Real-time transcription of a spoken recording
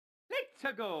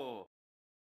Let's go.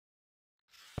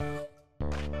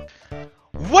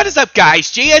 What is up,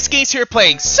 guys? JS Games here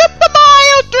playing Super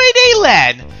Mario 3D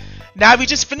Land. Now we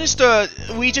just finished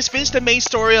the main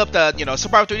story of the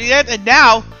Super Mario 3D Land, and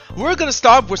now we're gonna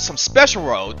start with some special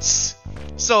roads.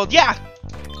 So yeah,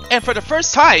 and for the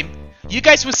first time, you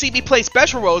guys will see me play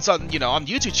special roads on on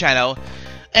YouTube channel.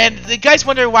 And the guys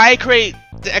wonder why I create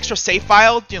the extra save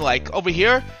file, like over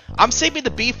here. I'm saving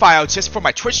the B file just for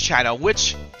my Twitch channel,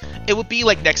 which it will be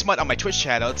like next month on my Twitch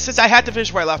channel, since I had to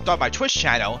finish where I left off my Twitch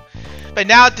channel. But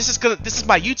now this is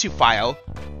my YouTube file.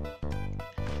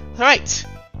 Alright.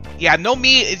 Yeah, no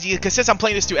me, because since I'm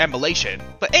playing this through emulation.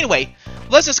 But anyway,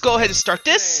 let's just go ahead and start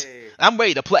this. I'm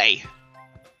ready to play.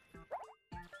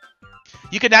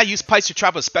 You can now use pipes to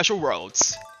travel special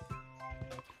roads.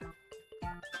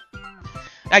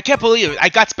 I can't believe it. I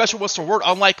got special roads to work,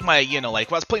 unlike my,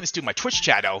 like when I was playing this through my Twitch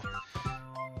channel.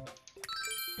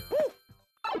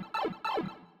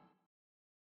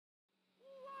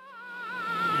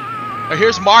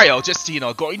 Here's Mario, just,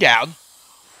 going down.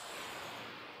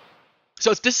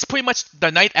 So this is pretty much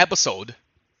the 9th episode.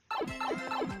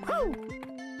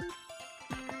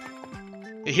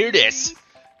 And here it is.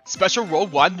 Special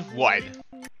Road 1-1.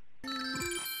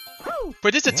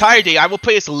 For this entire day, I will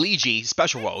play as Luigi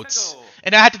Special Roads.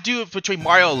 And I had to do it between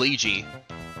Mario and Luigi.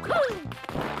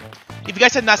 If you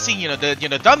guys have not seen,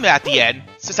 the thumb at the end,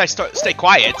 since I stay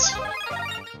quiet.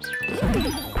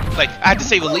 Like, I had to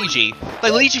save Luigi.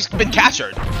 Like, Luigi's been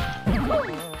captured.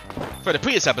 For the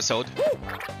previous episode.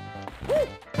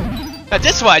 Now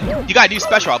this one, you got a new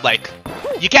special. I'm like,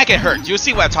 you can't get hurt. You'll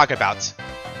see what I'm talking about.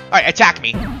 Alright, attack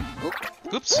me.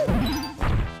 Oops.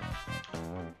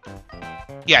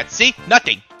 Yeah, see?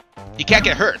 Nothing. You can't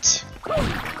get hurt.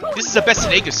 This is the best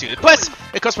Snake suit. Plus,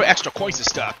 it costs for extra coins and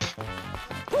stuff.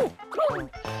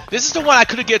 This is the one I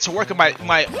couldn't get to work in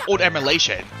my old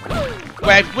emulation.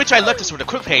 Which I left this with a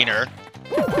quick painter.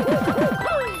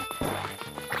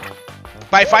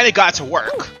 But I finally got it to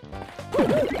work.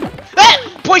 Ah!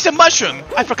 Poison mushroom!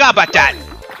 I forgot about that.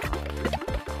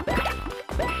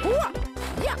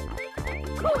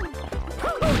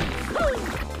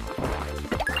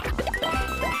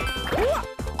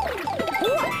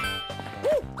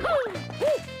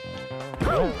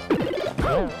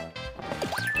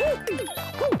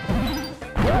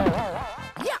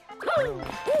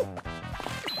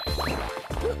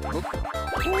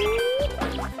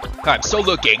 I'm still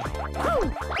looking.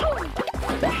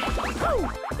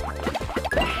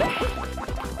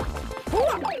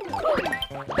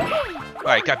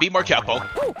 Alright, gotta be more careful.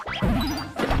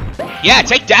 Yeah,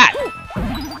 take that!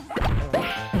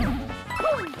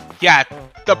 Yeah,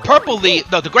 the purple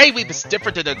leaf, no, the gray leaf is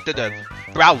different than the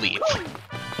brown leaf.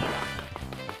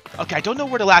 Okay, I don't know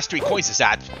where the last 3 coins is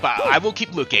at, but I will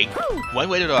keep looking. One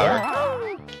way or the other.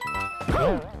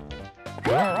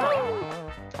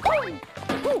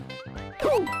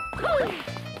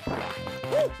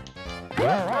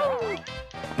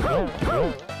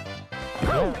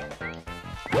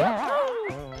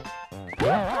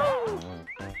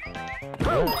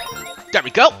 There we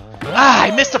go. Ah,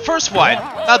 I missed the first one.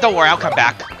 Oh, don't worry, I'll come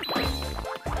back.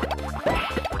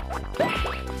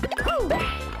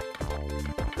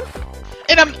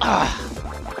 And I'm.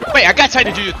 Wait, I got time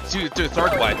to do the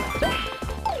third one.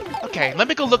 Okay, let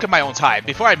me go look at my own time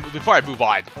before I move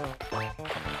on.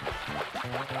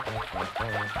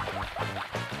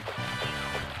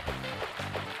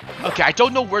 Okay, I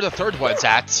don't know where the third one's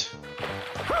at.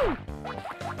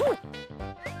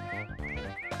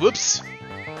 Whoops.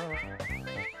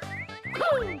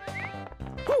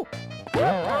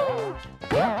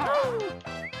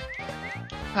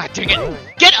 Ah, dang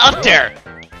it! Get up there!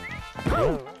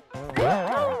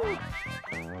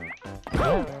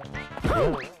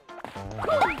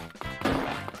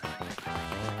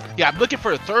 Yeah, I'm looking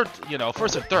for a third,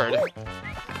 first and third.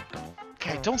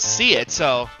 Okay, I don't see it,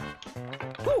 so...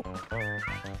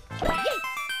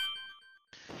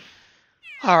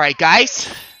 Alright,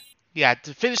 guys. Yeah,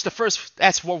 to finish the first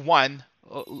S1,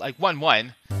 like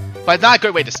 1-1. But not a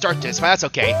good way to start this, but that's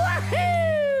okay.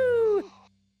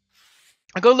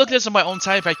 I'm gonna look at this on my own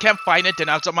time. If I can't find it, then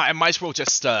I might as well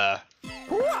just,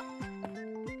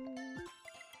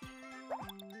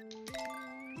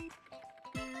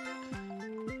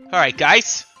 Alright,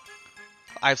 guys.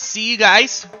 I'll see you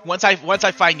guys once I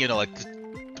find, like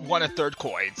 1 1/3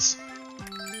 coins.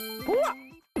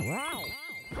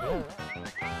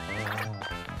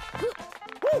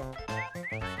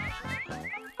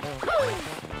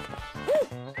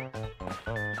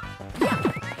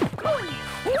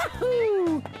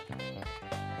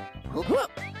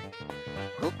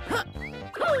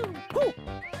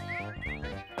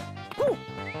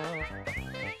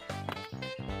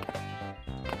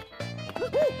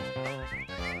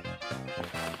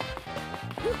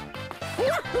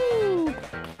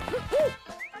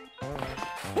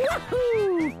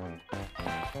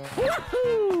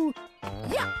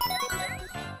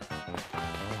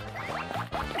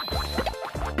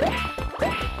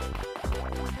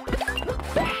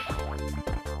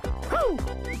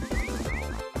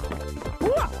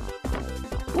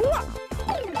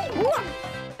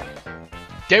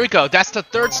 There we go, that's the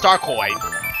third star coin.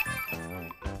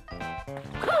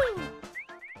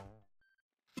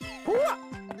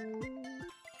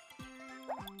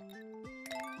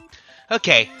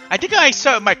 Okay, I think I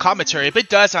saw my commentary. If it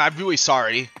does, I'm really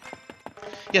sorry.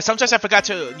 Yeah, sometimes I forgot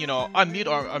to, you know, unmute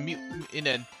or unmute, and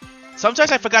then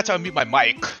sometimes I forgot to unmute my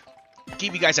mic.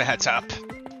 Give you guys a heads up.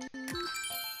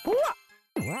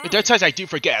 There are times I do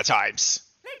forget at times.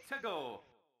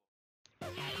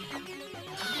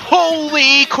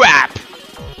 Holy crap!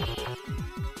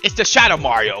 It's the Shadow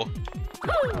Mario.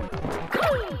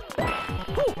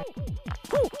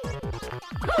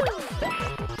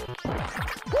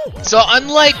 So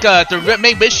unlike the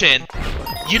main mission,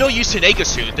 you don't use Tenaga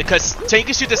Suit because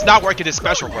Tenaga Suit does not work in this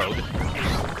special mode.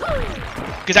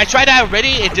 Because I tried that already,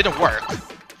 it didn't work.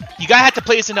 You gotta have to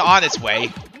play this in the honest way.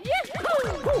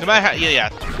 No matter how, yeah.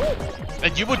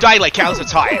 And you will die like countless of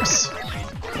times.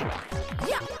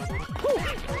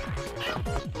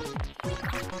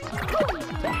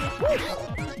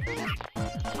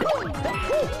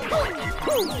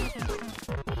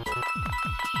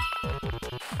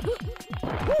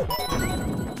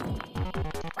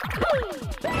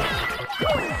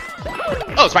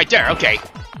 Oh, it's right there, okay.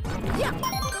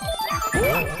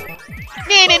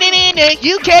 Nah,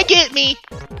 you can't get me!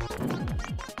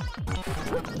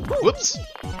 Whoops.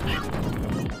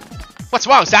 What's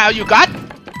wrong? Is that all you got?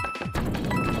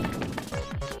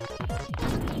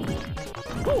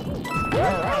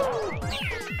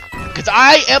 Because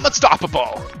I am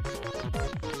unstoppable.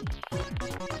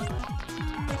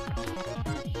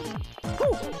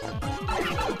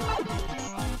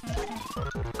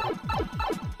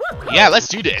 Yeah, let's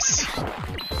do this.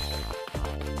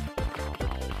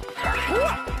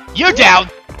 You're down!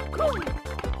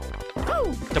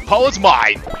 The pole is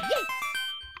mine.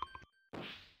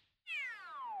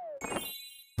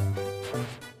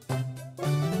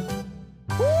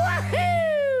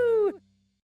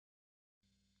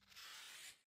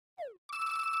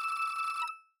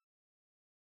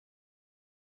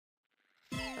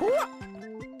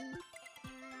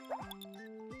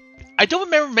 I don't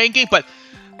remember main game, but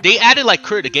they added like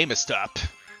create a game and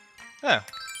stuff. Huh.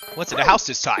 What's in the house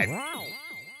this time?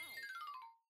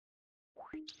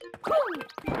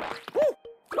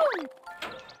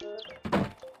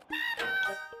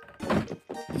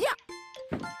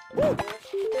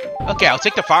 Okay, I'll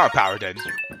take the firepower then.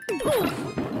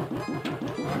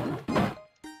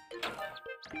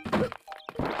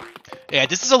 Yeah,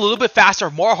 this is a little bit faster,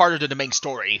 more harder than the main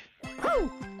story.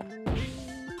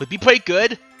 But if you play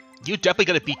good, you're definitely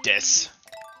gonna beat this.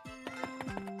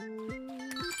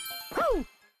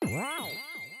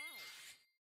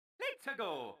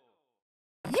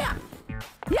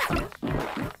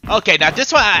 Okay, now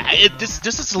this one, this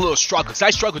is a little struggle, because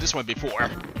I struggled with this one before.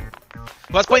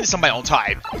 But I was playing this on my own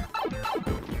time.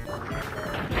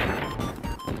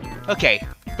 Okay,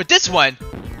 but this one,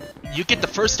 you get the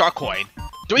first star coin.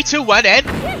 3, 2, 1, and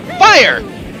fire!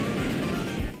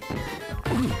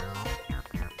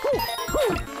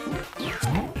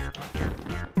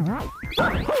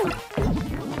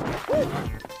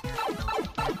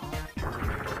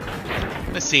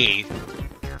 Let's see.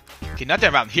 Okay,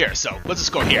 nothing around here, so let's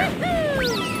just go here.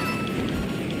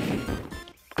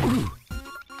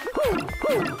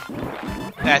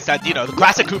 That's that, you know, the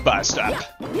classic Koopa stuff.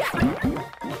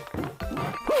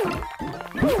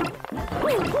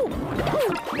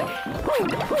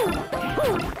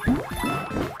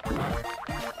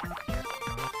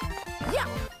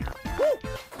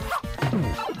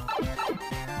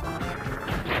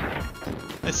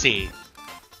 Let's see.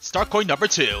 Star coin number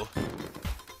 2.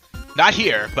 Not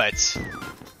here, but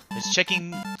it's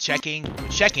checking.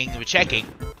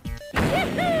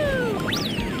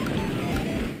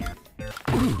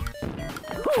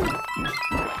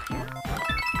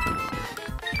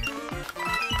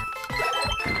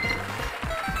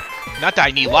 Not that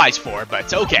I need lives for,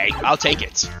 but okay, I'll take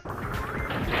it.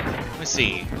 Let's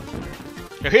see.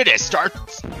 Here it is, star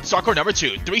coin number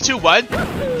 2. 3, 2, 1,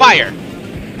 fire!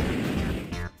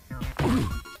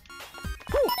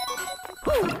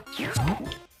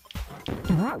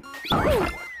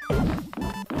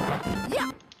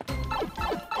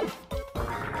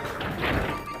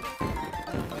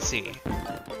 Let's see.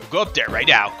 We'll go up there right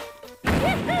now.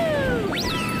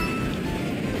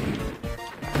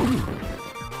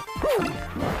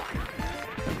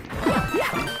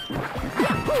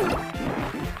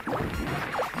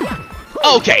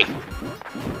 Okay.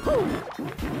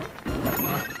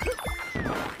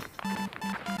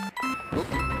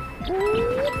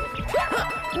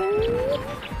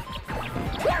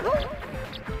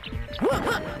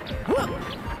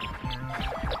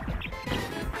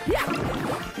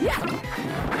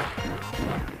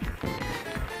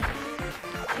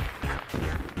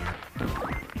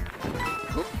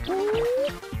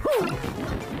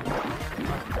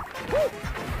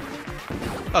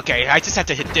 Okay, I just have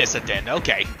to hit this and then,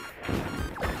 okay.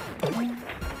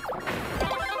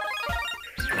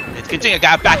 It's good thing I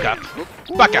got a backup.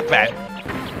 Backup plan.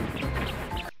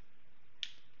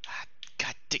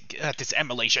 God dang, this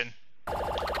emulation.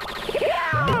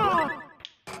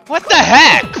 What the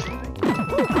heck?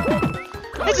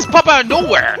 It just popped out of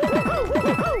nowhere.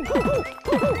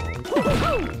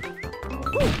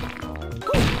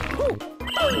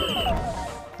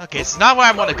 Okay, it's not where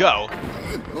I want to go.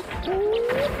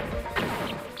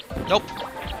 Nope.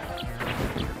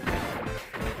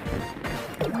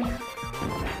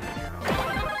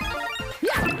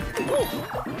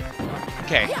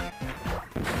 Okay.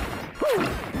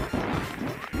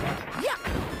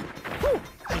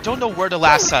 I don't know where the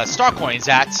last star coin's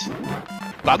at,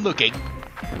 but I'm looking.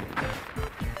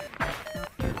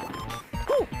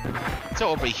 It's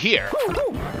over here.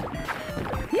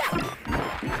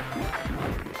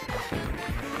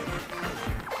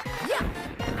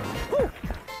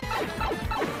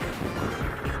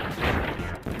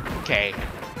 Okay.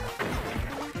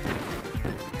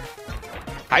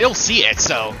 I don't see it,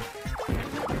 so...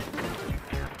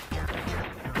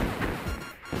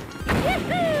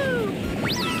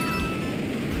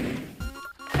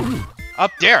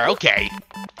 Up there, okay.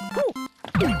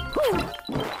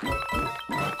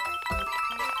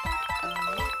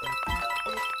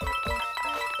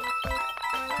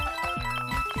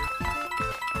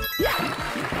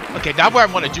 Okay, not where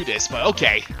I want to do this, but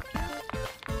okay.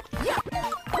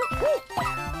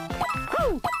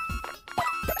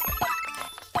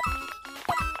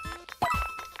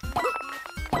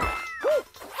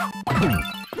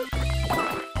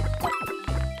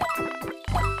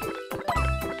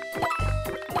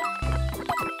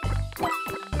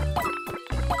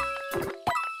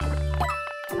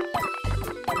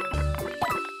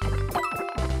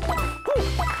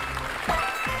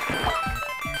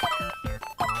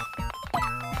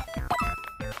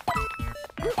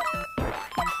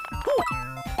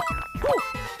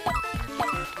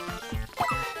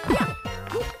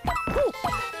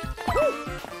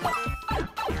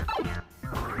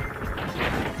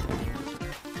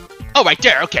 Oh, right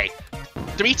there, okay.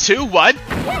 3, 2, 1.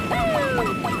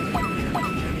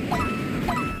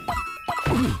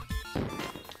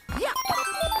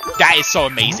 That is so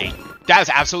amazing. That is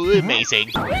absolutely amazing.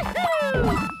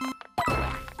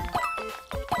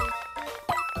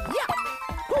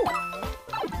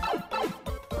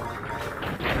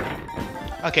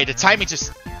 Okay, the timing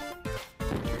just...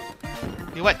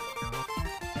 You know what?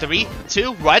 3,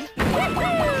 2, 1.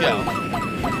 Go.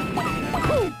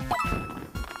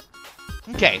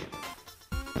 Okay.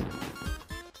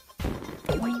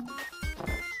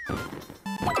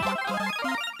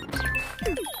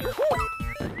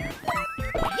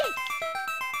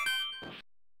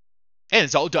 And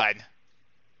it's all done.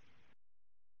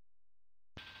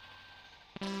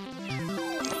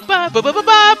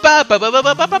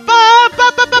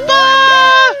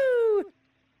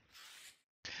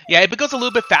 Yeah, if it goes a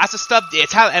little bit faster stuff,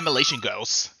 it's how emulation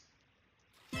goes.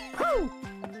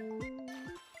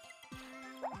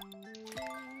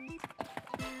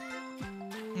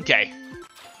 Okay.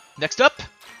 Next up.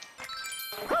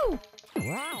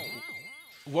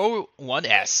 Row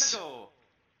 1S.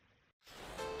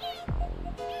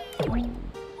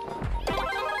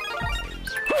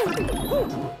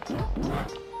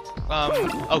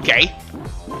 Okay.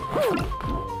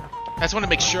 I just want to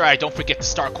make sure I don't forget the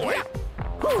star coin.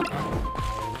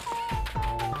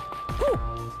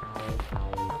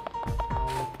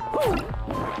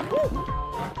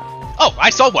 Oh, I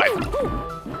saw one!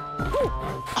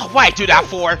 Oh, why'd I do that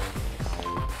for?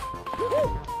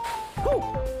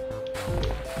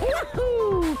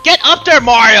 Get up there,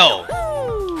 Mario!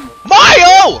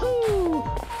 Mario!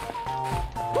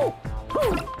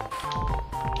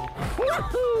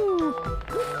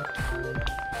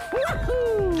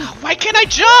 Why can't I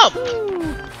jump?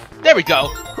 There we go.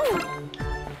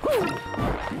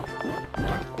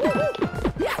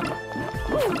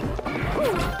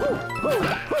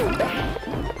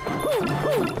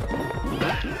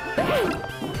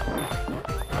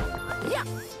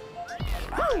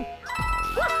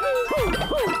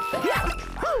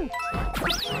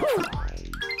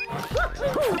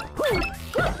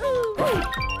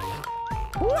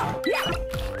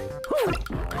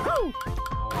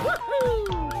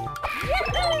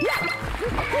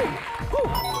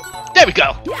 There we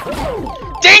go!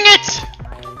 Dang it!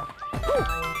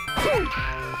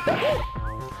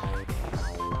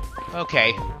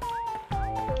 Okay.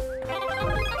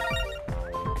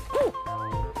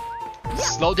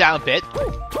 Slow down a bit.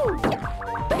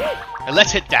 And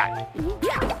let's hit that.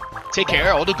 Take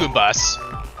care of all the Goombas.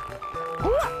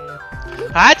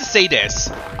 I had to say this.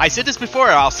 I said this before,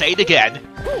 I'll say it again.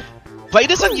 Play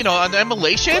this on, on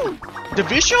emulation. The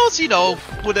visuals,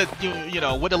 with a,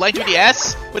 with the Light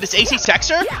 3DS, with its AC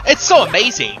texture, it's so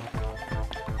amazing.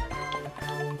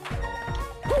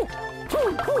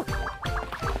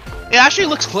 It actually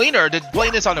looks cleaner than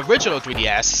playing this on the original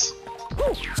 3DS.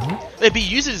 It'd be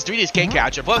using this 3DS game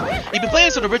capture, but if you've been playing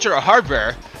this on the original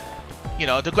hardware,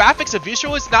 the graphics and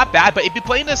visual is not bad, but if you're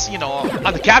playing this,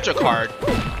 on the capture card,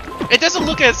 it doesn't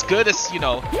look as good as,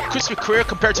 Crispy Clear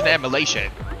compared to the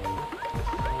emulation.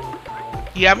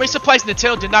 Yeah, I'm really surprised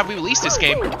Nintendo did not re-release this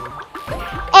game.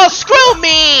 Oh, screw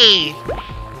me!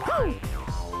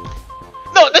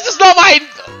 No, this is not my...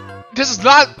 This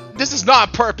is not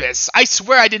on purpose. I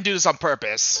swear I didn't do this on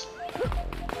purpose.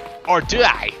 Or did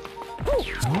I?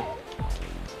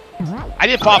 I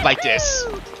didn't pop like this.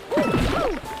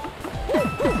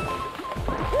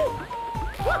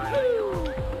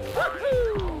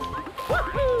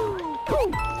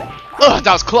 Ugh,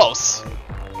 that was close.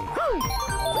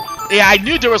 Yeah, I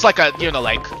knew there was like a,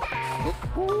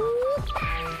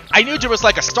 I knew there was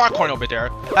like a star coin over there.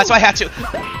 That's why I had to...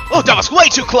 Oh, that was way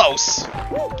too close!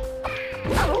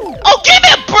 Oh, give me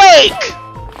a break!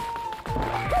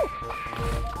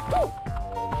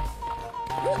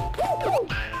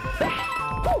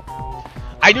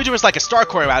 I knew there was like a star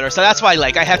coin around her, so that's why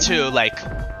I had to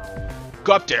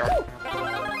go up there.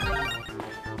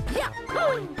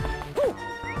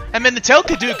 And then Nintendo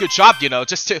could do a good job,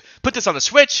 just to put this on the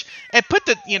Switch and put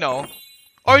the,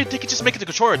 or they could just make it the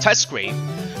controller touchscreen.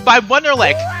 But I wonder,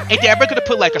 if they're ever gonna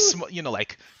put a small,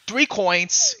 3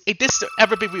 coins, if this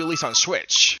ever be released on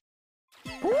Switch.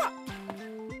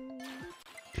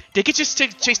 They could just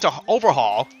chase the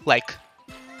overhaul,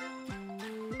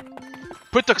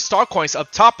 put the star coins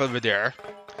up top over there,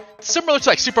 similar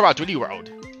to Super Mario 3D World.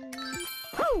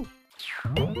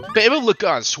 But it would look good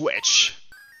on Switch.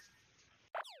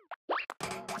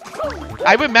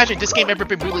 I would imagine this game ever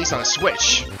been released on a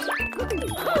Switch.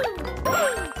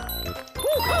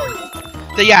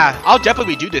 So yeah, I'll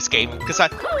definitely do this game because I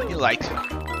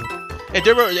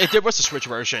if there was a Switch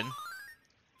version.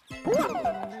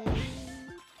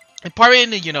 And probably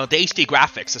in the the HD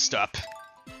graphics and stuff.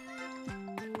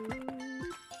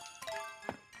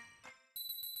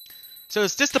 So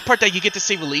is this the part that you get to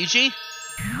save Luigi?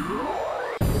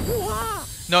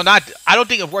 No, not. I don't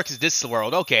think it works in this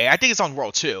world. Okay, I think it's on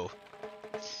World 2.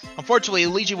 Unfortunately,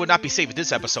 Luigi would not be saved in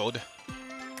this episode.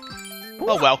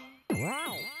 Oh well.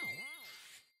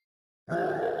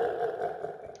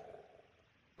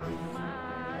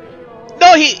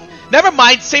 No, never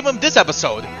mind. Save him this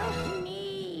episode.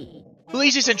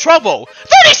 Luigi's in trouble.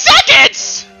 30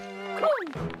 seconds.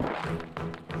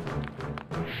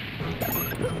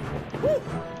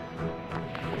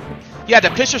 Yeah,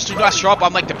 the pictures do not show up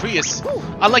unlike the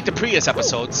previous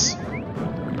episodes.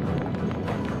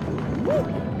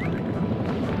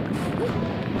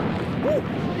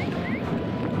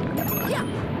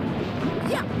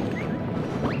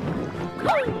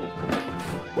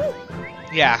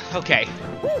 Yeah, okay.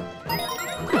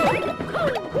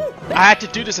 I had to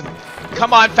do this and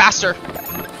come on, faster.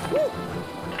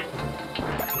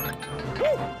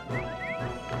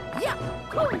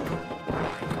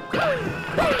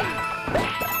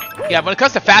 Yeah, when it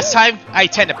comes to fast time, I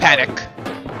tend to panic.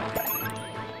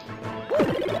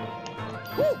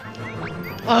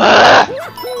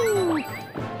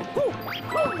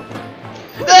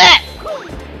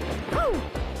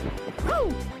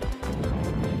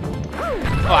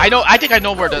 Oh, I think I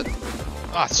know where the...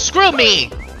 Oh, screw me!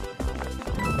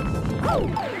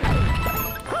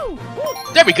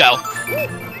 There we go!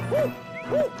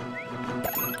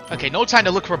 Okay, no time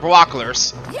to look for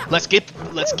binoculars. Let's keep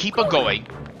on going.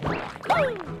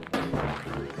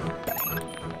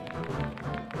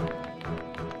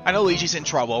 I know Luigi's in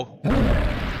trouble.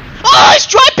 Oh, it's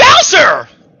Dry Bowser!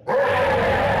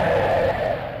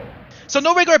 So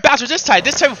no regular Bowser this time.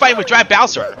 This time we're fighting with Dry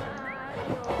Bowser.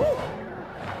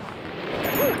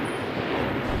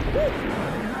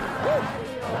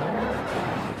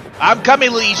 I'm coming,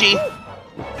 Luigi.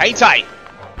 Hang tight.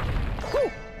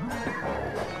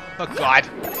 Oh God.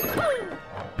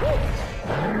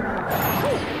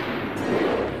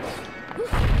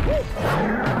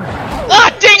 Ah,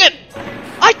 dang it!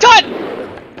 I thought...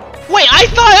 Wait, I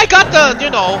thought I got the, you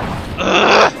know...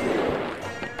 Ugh.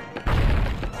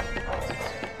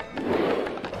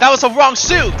 That was the wrong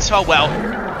suit! Oh well.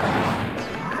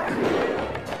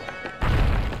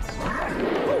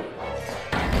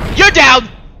 You're down!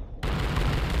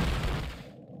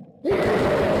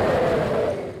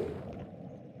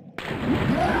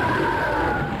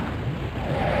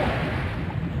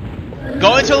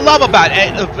 Go into the lava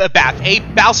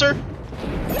bath, Bowser?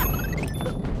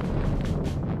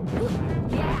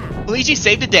 Luigi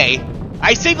saved the day.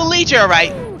 I saved Luigi,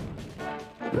 alright.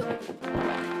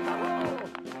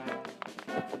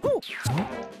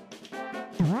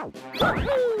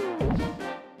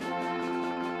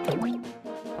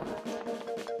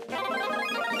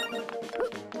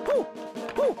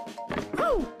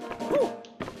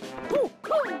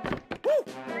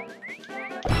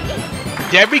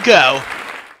 There we go.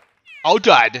 All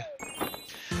done.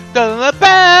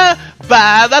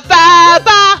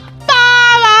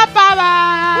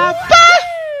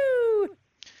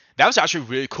 That was actually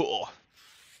really cool.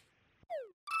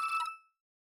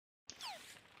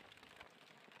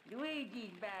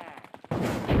 Luigi's back.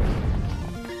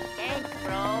 Thanks,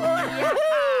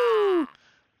 bro.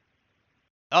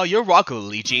 Oh, you're welcome,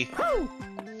 Luigi.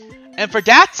 And for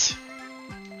that,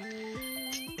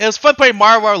 it was fun playing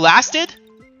Mario while it lasted.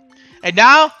 And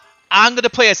now, I'm gonna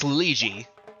play as Luigi.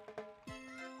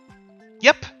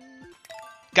 Yep.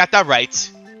 Got that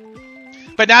right.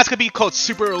 But now it's gonna be called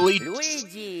Super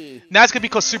Luigi. Now it's gonna be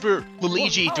called Super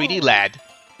Luigi 3D Land.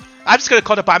 I'm just gonna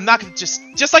call it, but I'm not gonna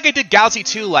just like I did Galaxy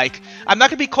 2, like, I'm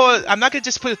not gonna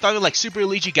just put a thumbnail like Super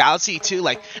Luigi Galaxy 2,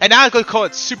 like, and now I'm gonna call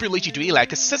it Super Luigi 3D Land,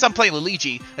 because since I'm playing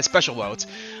Luigi as special modes.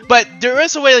 But there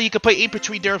is a way that you can play in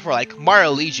between there for like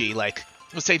Mario Luigi, like,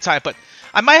 at the same time, but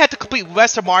I might have to complete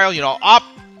rest of Mario, you know, off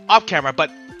camera,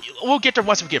 but we'll get there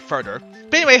once we get further.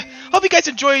 But anyway, hope you guys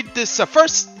enjoyed this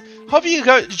hope you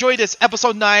enjoyed this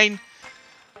episode 9.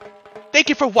 Thank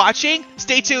you for watching.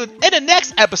 Stay tuned in the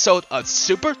next episode of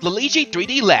Super Luigi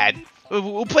 3D Land.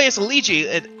 We'll play as Luigi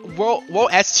in World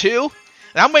S2. And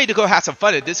I'm ready to go have some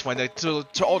fun at this one to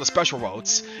all the special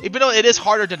roads. Even though it is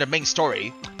harder than the main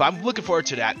story. But I'm looking forward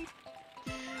to that.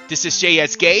 This is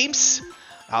JS Games.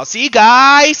 I'll see you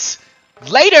guys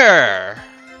later!